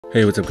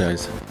Hey, what's up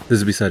guys? This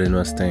is Beside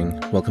Investing.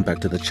 Welcome back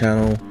to the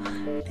channel,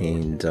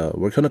 and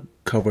we're gonna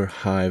cover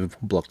Hive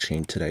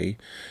blockchain today.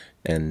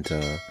 And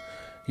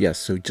yeah,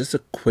 so just a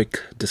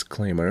quick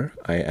disclaimer,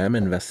 I am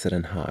invested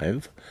in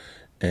Hive,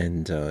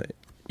 and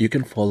you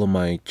can follow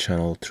my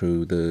channel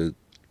through the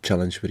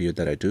challenge video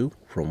that I do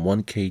from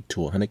 1k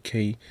to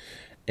 100k.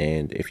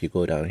 And if you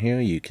go down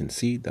here, you can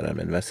see that I'm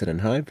invested in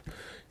Hive.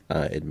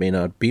 It may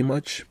not be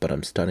much, but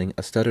I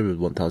started with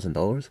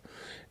 $1,000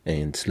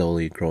 and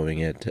slowly growing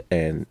it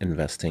and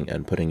investing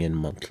and putting in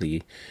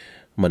monthly,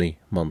 kind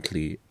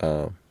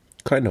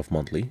of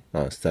monthly.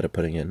 Started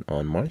putting in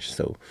on March.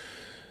 So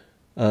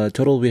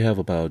total we have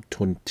about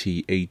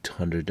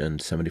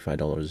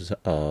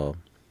 $2,875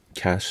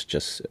 cash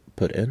just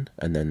put in,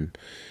 and then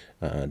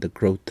the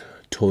growth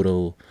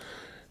total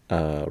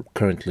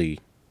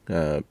currently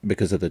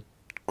because of the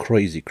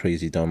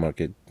crazy down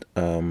market,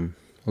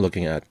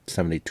 looking at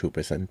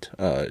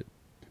 72%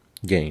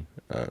 gain.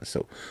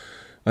 So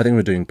I think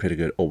we're doing pretty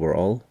good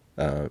overall,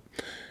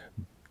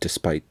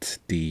 despite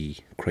the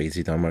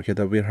crazy down market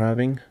that we're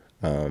having.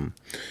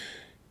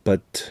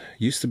 But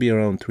used to be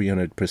around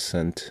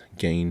 300%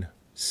 gain,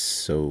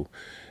 so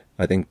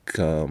I think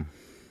I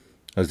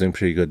was doing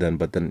pretty good then,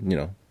 but then, you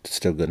know,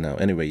 still good now.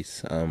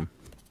 Anyways,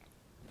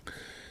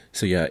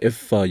 so yeah,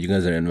 if you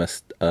guys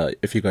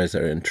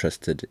are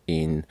interested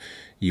in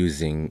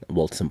using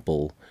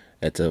WealthSimple,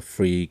 it's a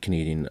free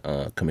Canadian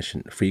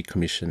free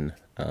commission,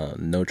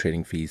 no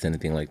trading fees,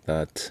 anything like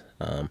that.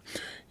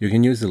 You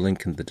can use the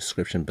link in the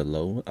description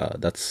below.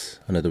 That's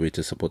another way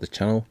to support the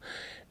channel.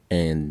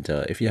 And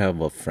if you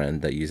have a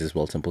friend that uses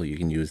WealthSimple, you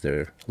can use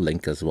their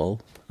link as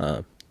well.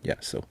 Yeah,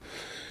 so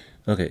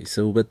okay,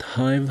 so with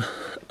Hive,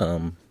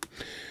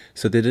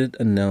 so they did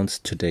announce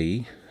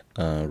today,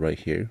 right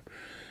here,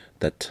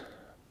 that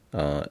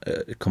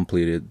it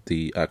completed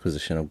the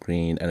acquisition of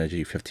green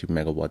energy 50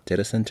 megawatt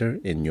data center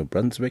in New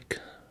Brunswick,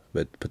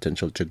 with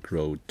potential to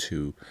grow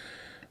to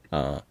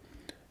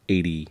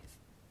 80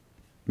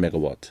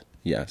 megawatt.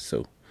 Yeah,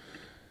 so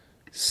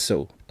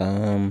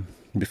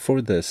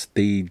before this,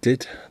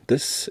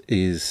 this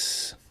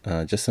is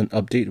just an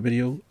update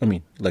video. I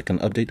mean, like an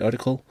update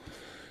article,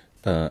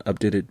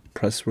 updated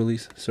press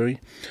release, sorry,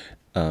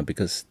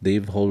 because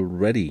they've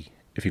already,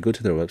 if you go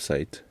to their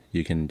website,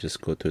 you can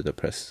just go to the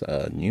press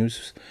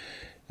news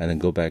and then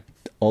go back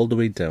all the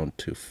way down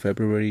to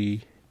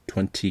February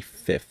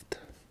 25th.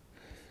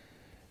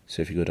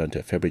 So if you go down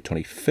to February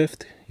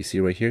 25th, you see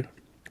right here,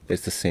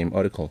 it's the same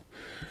article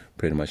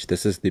pretty much.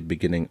 This is the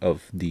beginning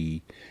of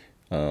the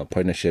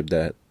partnership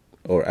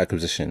or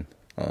acquisition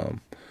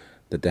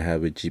that they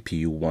have with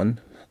GPU1.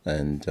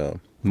 And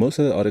most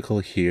of the article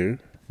here,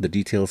 the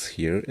details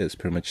here, is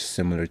pretty much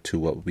similar to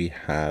what we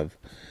have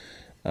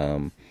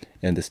in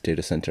this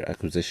data center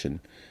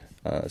acquisition.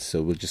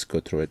 So we'll just go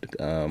through it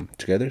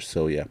together.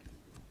 So yeah.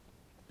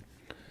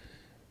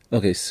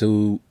 Okay,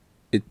 so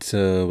it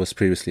was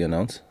previously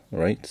announced,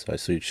 right? So I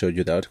showed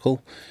you the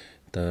article.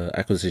 The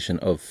acquisition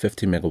of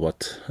 50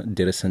 megawatt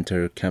data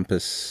center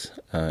campus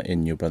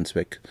in New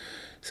Brunswick.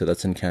 So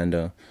that's in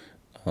Canada,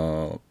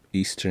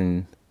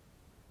 eastern,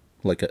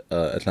 like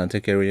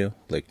Atlantic area,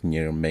 like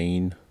near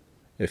Maine,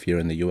 if you're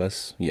in the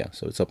US. Yeah,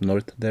 so it's up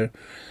north there.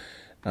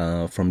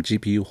 From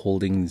GPU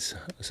Holdings,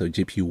 so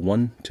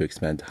GPU1, to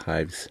expand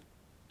Hive's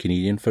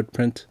Canadian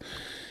footprint.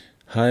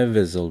 Hive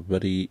is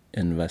already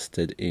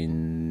invested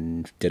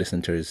in data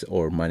centers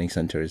or mining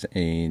centers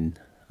in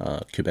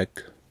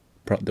Quebec,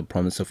 the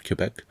province of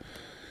Quebec.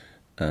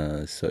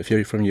 So if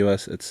you're from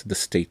US, it's the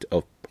state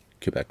of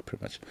Quebec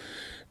pretty much.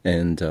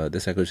 And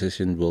this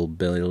acquisition will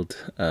build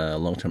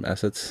long-term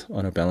assets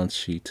on our balance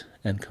sheet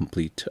and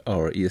complete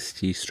our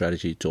ESG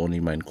strategy to only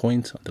mine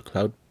coins on the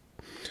cloud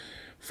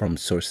from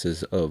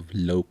sources of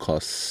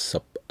low-cost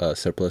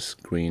surplus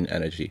green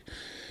energy.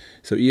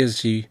 So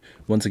ESG,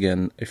 once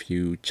again, if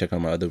you check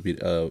on my other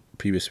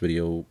previous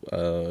video,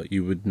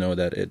 you would know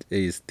that it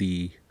is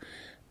the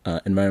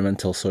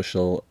environmental,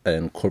 social,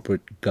 and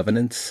corporate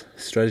governance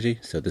strategy.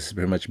 So this is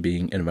pretty much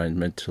being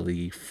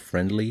environmentally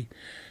friendly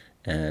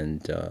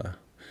and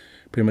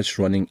pretty much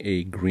running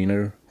a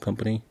greener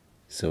company,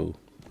 so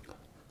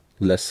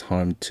less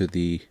harm to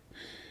the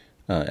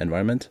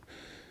environment.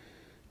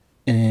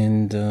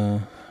 And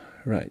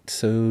right,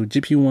 so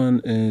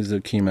GPU1 is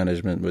a key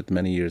management with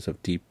many years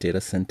of deep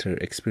data center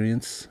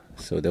experience.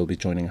 So they'll be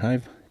joining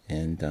Hive,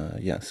 and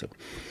yeah, so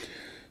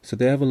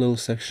they have a little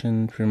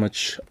section, pretty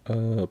much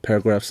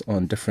paragraphs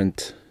on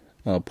different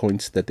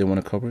points that they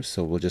want to cover.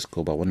 So we'll just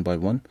go one by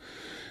one.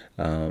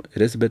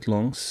 It is a bit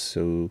long,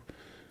 so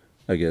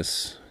I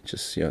guess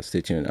just, yeah,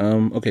 stay tuned.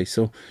 Okay,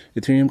 so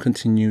Ethereum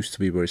continues to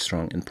be very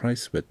strong in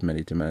price, with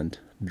many demand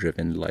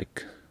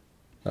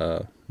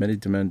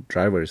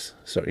drivers,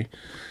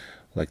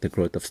 like the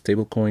growth of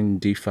stablecoin,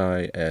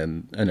 DeFi,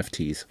 and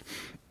NFTs.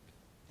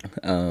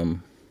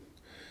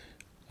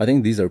 I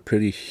think these are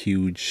pretty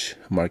huge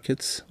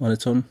markets on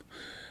its own.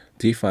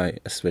 DeFi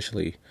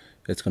especially,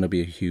 it's going to be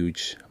a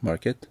huge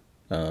market.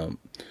 You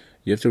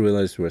have to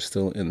realize we're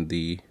still in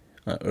the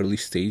early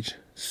stage,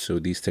 so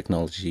these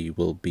technology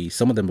will be,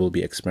 some of them will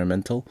be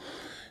experimental,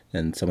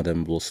 and some of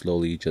them will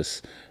slowly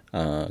just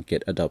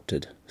get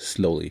adopted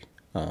slowly.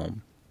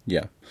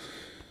 Yeah.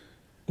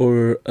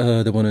 Or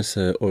the bonus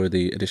or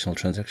the additional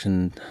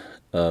transaction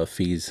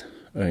fees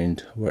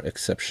earned were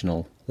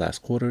exceptional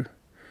last quarter,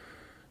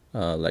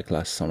 like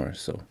last summer.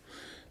 So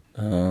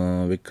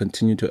we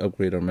continue to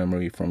upgrade our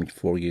memory from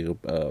 4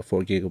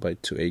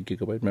 gigabyte to 8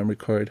 gigabyte memory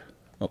card.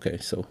 Okay,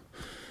 so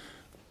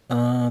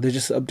they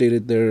just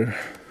updated their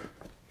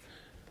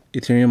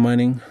Ethereum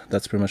mining.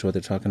 That's pretty much what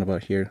they're talking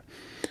about here.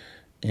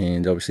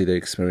 And obviously they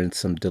experienced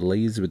some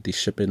delays with the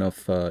shipping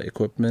of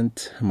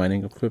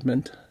mining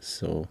equipment.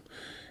 So,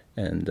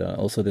 and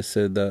also they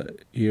said that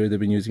here they've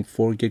been using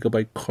 4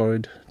 gigabyte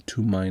card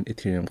to mine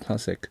Ethereum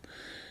Classic,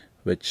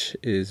 which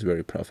is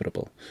very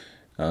profitable.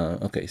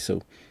 Okay,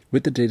 so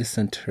with the data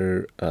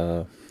center,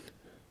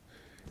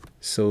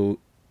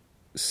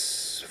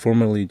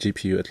 formerly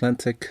GPU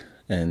Atlantic,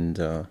 and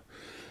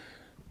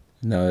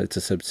now it's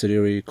a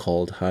subsidiary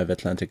called Hive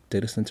Atlantic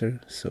Data Center.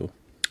 So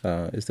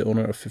is the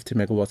owner of 50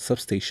 megawatt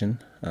substation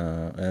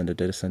and a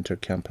data center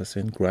campus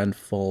in Grand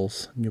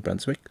Falls, New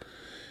Brunswick,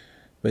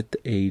 with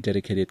a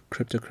dedicated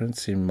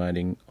cryptocurrency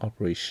mining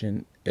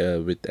operation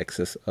with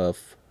access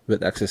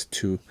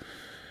to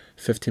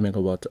 50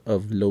 megawatt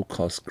of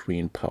low-cost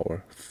green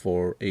power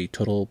for a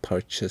total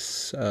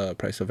purchase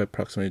price of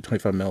approximately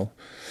 25 mil.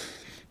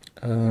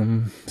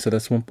 So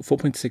that's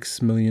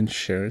 4.6 million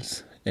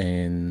shares,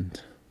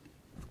 and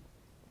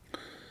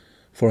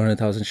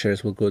 400,000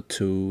 shares will go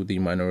to the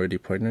minority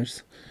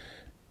partners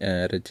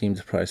at a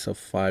deemed price of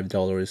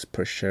 $5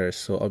 per share.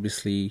 So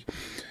obviously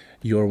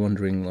you're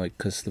wondering, like,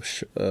 because the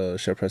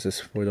share price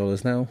is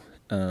 $4 now,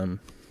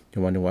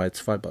 you're wondering why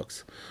it's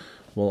 $5.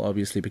 Well,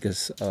 obviously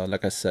because,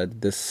 like I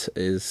said, this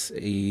is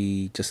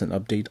just an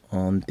update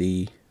on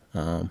the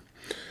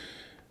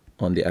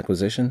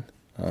acquisition.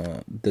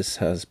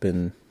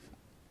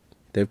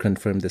 They've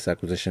confirmed this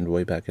acquisition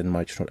way back in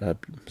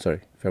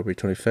February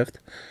 25th,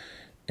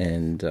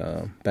 and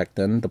back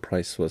then the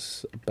price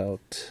was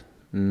about,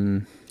 if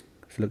you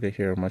look at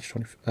here,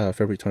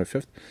 February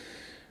 25th.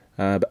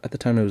 But at the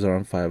time it was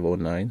around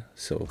 509,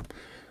 so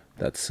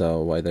that's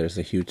why there's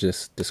a huge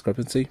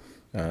discrepancy.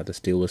 This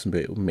deal was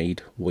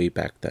made way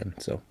back then.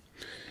 So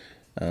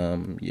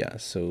yeah,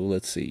 so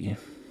let's see.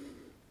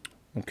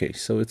 Okay,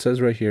 so it says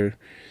right here,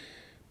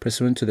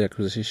 pursuant to the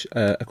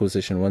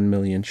acquisition, 1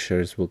 million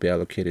shares will be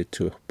allocated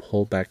to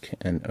hold back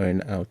and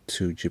earn out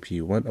to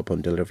GPU1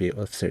 upon delivery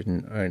of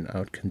certain earn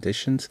out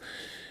conditions.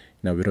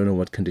 Now, we don't know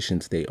what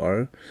conditions they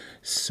are,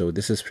 so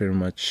this is pretty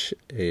much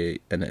an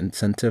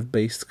incentive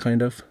based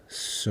kind of.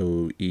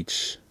 So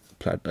each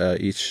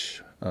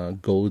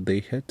goal they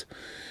hit,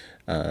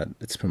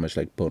 it's pretty much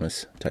like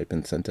bonus type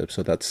incentive.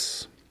 So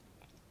that's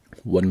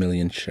 1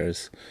 million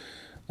shares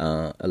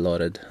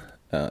allotted,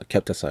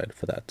 kept aside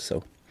for that.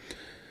 So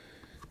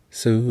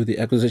the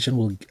acquisition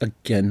will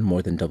again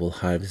more than double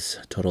Hive's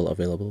total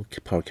available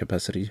power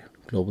capacity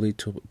globally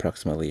to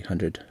approximately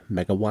 100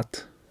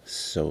 megawatt.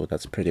 So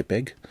that's pretty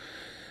big.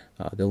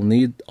 They'll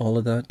need all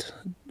of that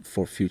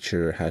for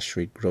future hash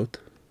rate growth.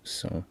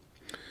 So,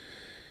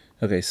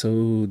 okay,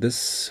 so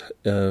this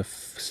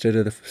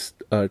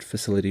state-of-the-art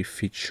facility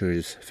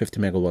features 50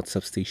 megawatt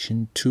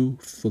substation, 2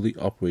 fully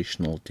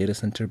operational data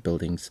center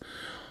buildings,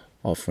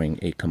 offering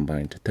a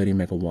combined 30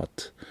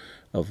 megawatt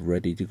of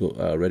ready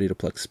to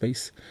plug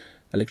space,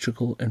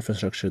 electrical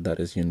infrastructure that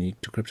is unique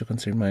to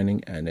cryptocurrency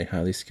mining, and a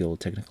highly skilled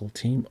technical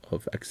team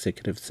of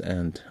executives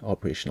and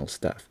operational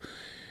staff.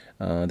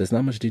 There's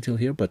not much detail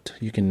here, but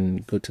you can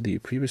go to the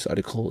previous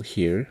article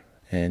here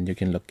and you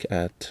can look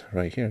at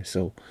right here.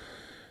 So it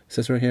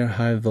says right here,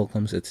 Hive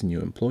welcomes its new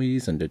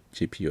employees under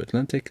GPU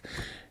Atlantic,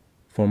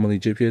 formerly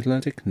GPU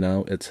Atlantic,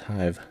 now it's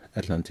Hive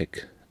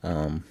Atlantic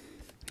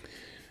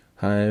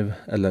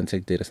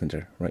Data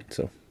Center, right?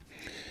 So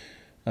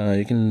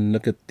you can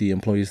look at the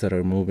employees that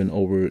are moving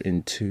over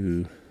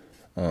into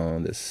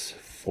this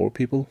 4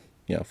 people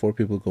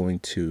going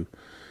to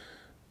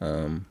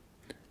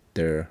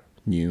their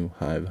new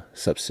Hive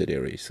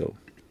subsidiary. So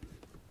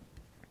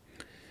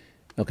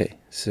okay,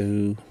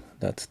 so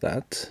that's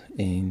that.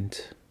 And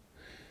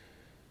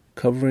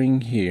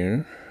covering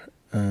here,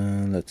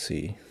 let's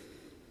see,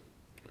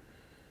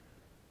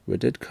 we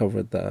did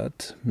cover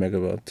that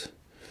megawatt.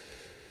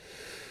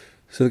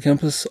 So the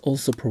campus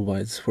also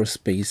provides for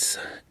space,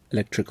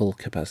 electrical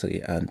capacity,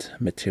 and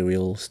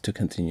materials to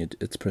continue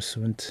its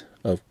pursuit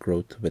of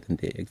growth within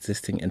the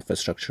existing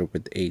infrastructure,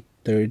 with a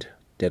 3rd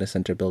data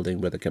center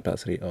building with a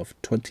capacity of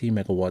 20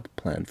 megawatt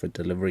planned for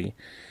delivery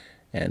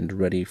and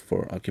ready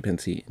for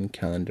occupancy in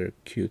calendar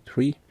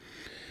Q3.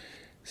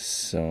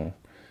 So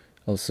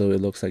also,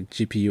 it looks like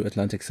GPU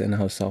Atlantic's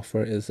in-house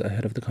software is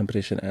ahead of the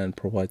competition and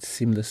provides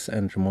seamless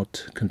and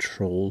remote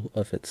control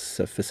of its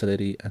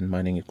facility and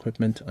mining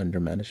equipment under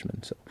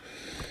management. So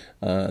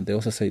they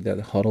also say that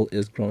HODL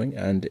is growing,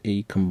 and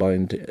a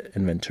combined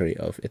inventory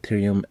of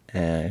Ethereum,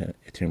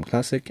 Ethereum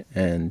Classic,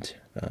 and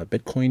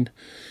Bitcoin.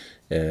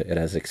 It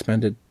has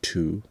expanded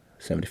to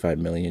 $75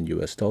 million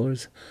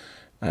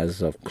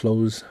as of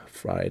close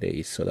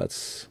Friday, so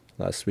that's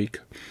last week.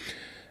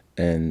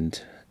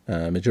 And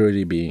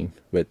majority being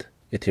with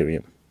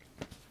Ethereum.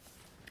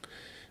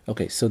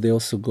 Okay, so they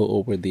also go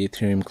over the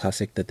Ethereum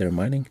Classic that they're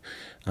mining.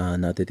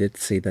 Now they did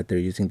say that they're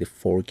using the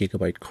 4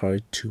 gigabyte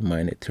card to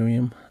mine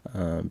Ethereum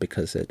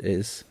because it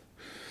is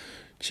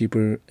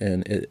cheaper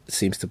and it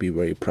seems to be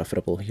very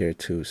profitable here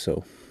too.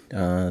 So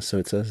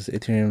it says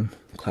Ethereum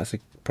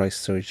Classic price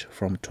surge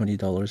from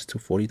 $20 to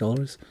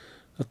 $40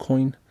 a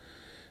coin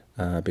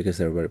because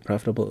they're very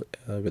profitable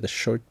with a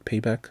short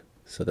payback.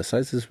 So the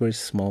size is very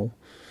small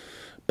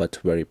but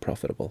very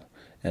profitable,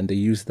 and they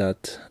use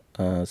that.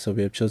 So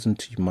we have chosen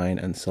to mine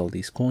and sell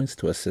these coins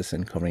to assist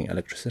in covering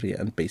electricity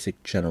and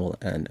basic general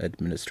and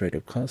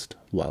administrative cost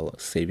while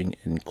saving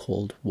in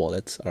cold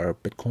wallets our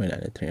Bitcoin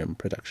and Ethereum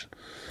production.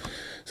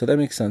 So that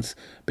makes sense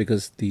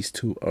because these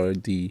two are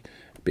the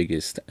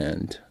biggest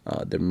and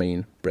their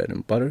main bread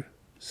and butter.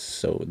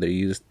 So they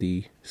use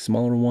the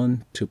smaller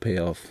one to pay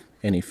off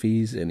any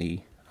fees,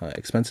 any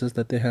expenses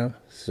that they have.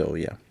 So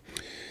yeah.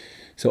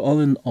 So all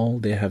in all,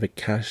 they have a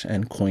cash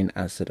and coin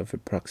asset of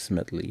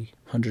approximately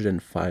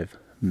 105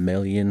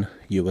 million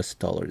US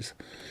dollars.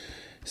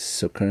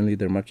 So currently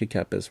their market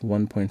cap is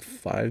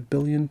 $1.5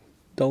 billion,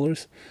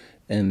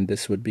 and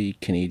this would be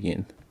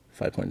Canadian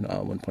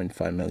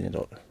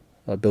 $1.5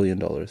 billion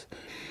dollars.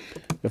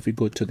 If we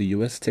go to the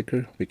US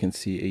ticker, we can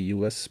see a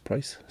US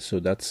price. So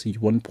that's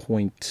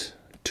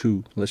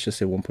 1.2, let's just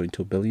say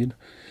 1.2 billion.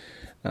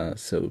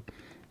 So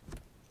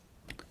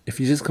if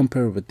you just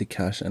compare with the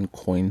cash and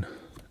coin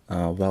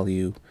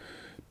value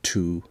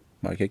to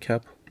market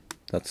cap,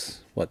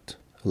 that's what,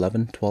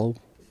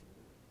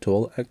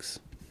 12x.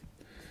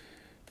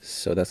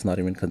 So that's not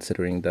even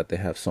considering that they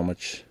have so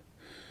much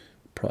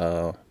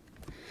profit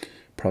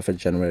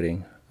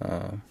generating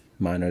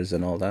miners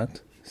and all that.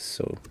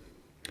 So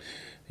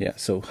yeah,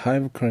 so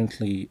Hive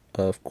currently,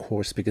 of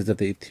course, because of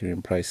the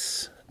Ethereum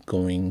price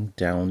going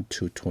down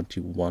to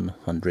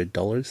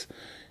 $2,100,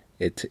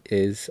 it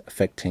is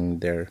affecting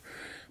their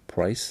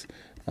price.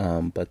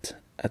 But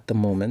at the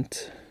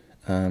moment,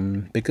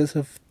 because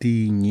of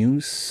the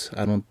news,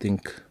 I don't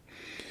think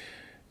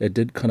it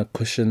did kind of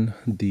cushion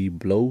the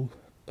blow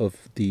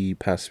of the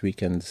past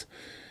weekend's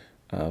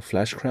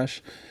flash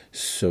crash.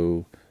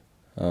 So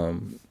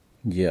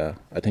yeah,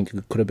 I think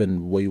it could have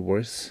been way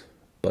worse,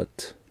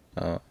 but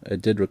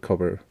it did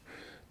recover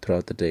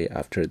throughout the day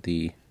after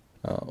the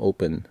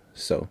open.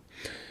 So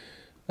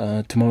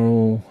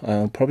tomorrow,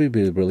 I'll probably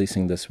be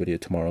releasing this video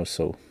tomorrow,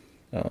 so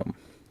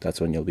that's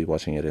when you'll be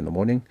watching it in the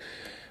morning.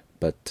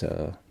 But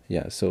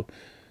yeah, so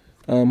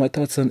my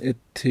thoughts on it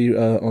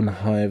on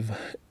Hive.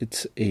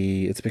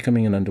 It's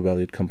becoming an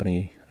undervalued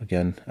company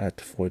again at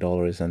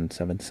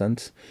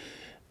 $4.07.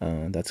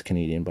 That's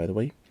Canadian, by the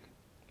way.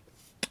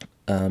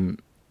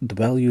 The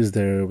value is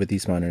there with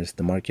these miners.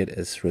 The market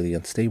is really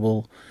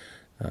unstable.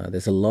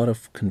 There's a lot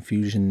of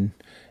confusion,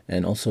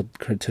 and also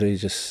today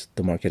just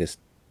the market is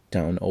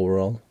down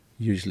overall.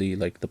 Usually,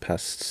 like the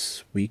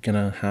past week and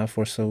a half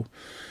or so,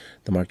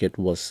 the market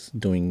was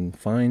doing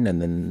fine,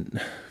 and then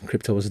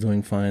crypto was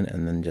doing fine,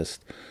 and then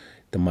just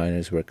the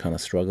miners were kind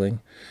of struggling.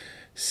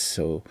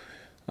 So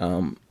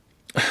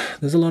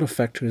there's a lot of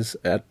factors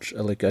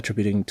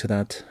attributing to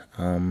that.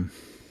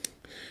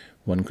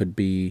 One could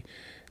be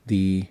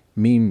the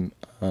meme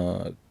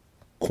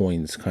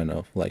coins, kind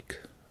of like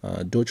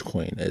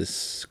Dogecoin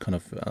is kind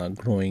of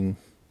growing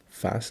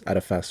fast at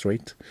a fast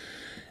rate.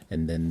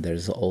 And then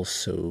there's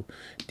also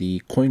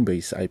the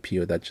Coinbase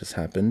IPO that just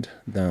happened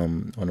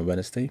on a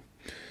Wednesday.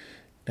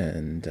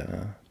 And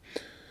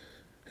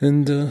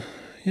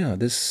yeah,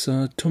 there's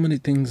too many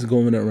things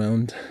going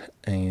around.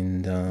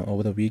 And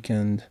over the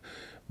weekend,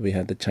 we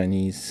had the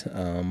Chinese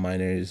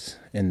miners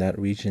in that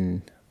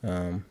region.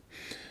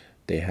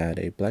 They had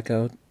a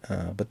blackout,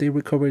 but they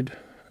recovered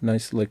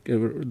nice. Like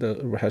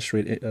the hash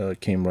rate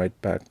came right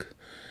back,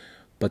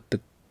 but the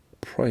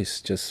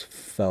price just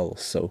fell.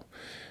 So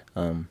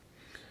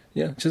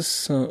yeah,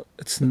 just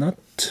it's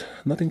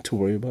nothing to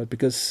worry about,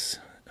 because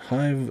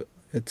Hive,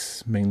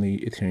 it's mainly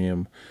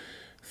Ethereum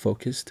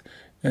focused,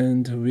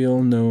 and we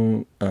all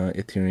know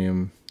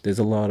Ethereum. There's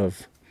a lot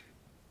of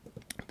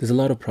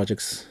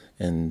projects,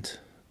 and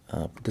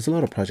there's a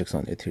lot of projects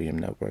on Ethereum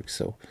network.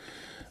 So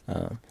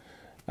I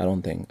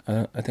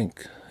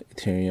think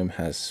Ethereum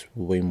has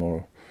way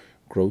more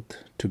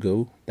growth to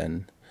go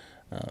than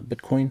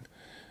Bitcoin.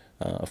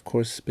 Of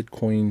course,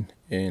 Bitcoin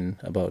in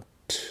about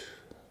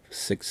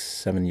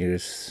 6-7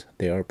 years,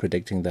 they are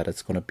predicting that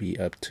it's going to be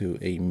up to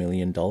 $1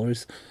 million.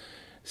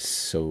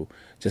 So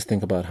just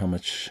think about how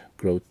much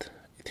growth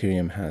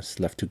Ethereum has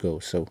left to go.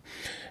 So,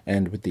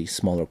 and with the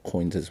smaller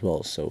coins as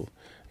well. So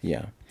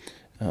yeah,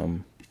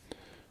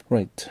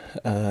 right.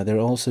 They're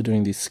also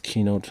doing this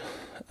keynote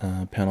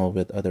panel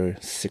with other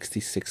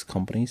 66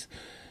 companies,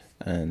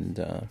 and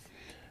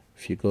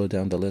if you go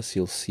down the list,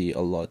 you'll see a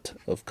lot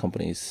of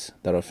companies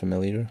that are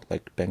familiar,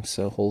 like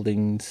Banksa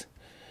Holdings.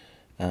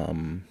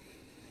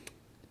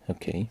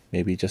 Okay,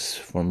 maybe just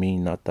for me,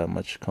 not that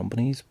much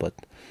companies, but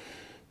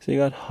so you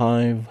got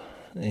Hive,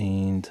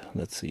 and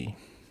let's see,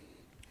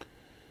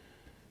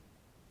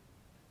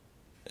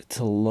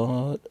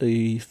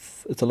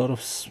 it's a lot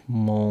of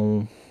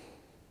small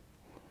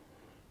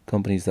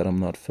companies that I'm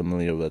not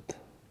familiar with.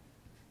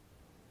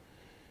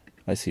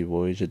 I see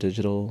Voyager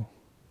Digital.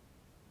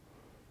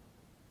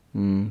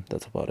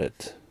 That's about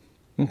it.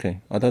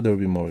 Okay, I thought there would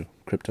be more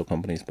crypto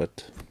companies,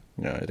 but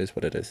yeah, it is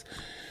what it is.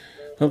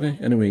 Okay,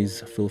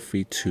 anyways, feel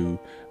free to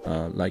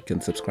like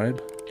and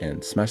subscribe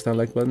and smash that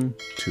like button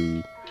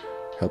to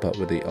help out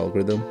with the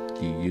algorithm,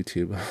 the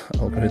YouTube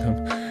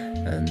algorithm,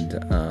 and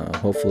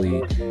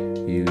hopefully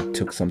you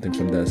took something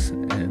from this.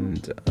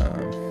 And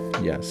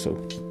yeah, so,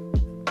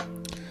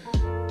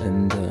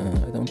 and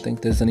I don't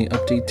think there's any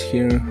update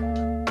here,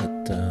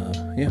 but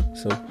yeah,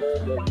 so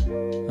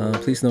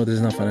please know this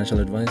is not financial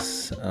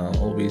advice.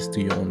 Always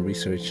do your own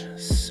research.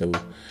 So,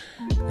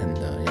 and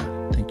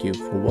yeah, thank you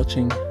for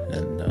watching,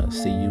 and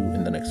see you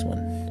in the next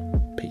one.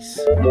 Peace.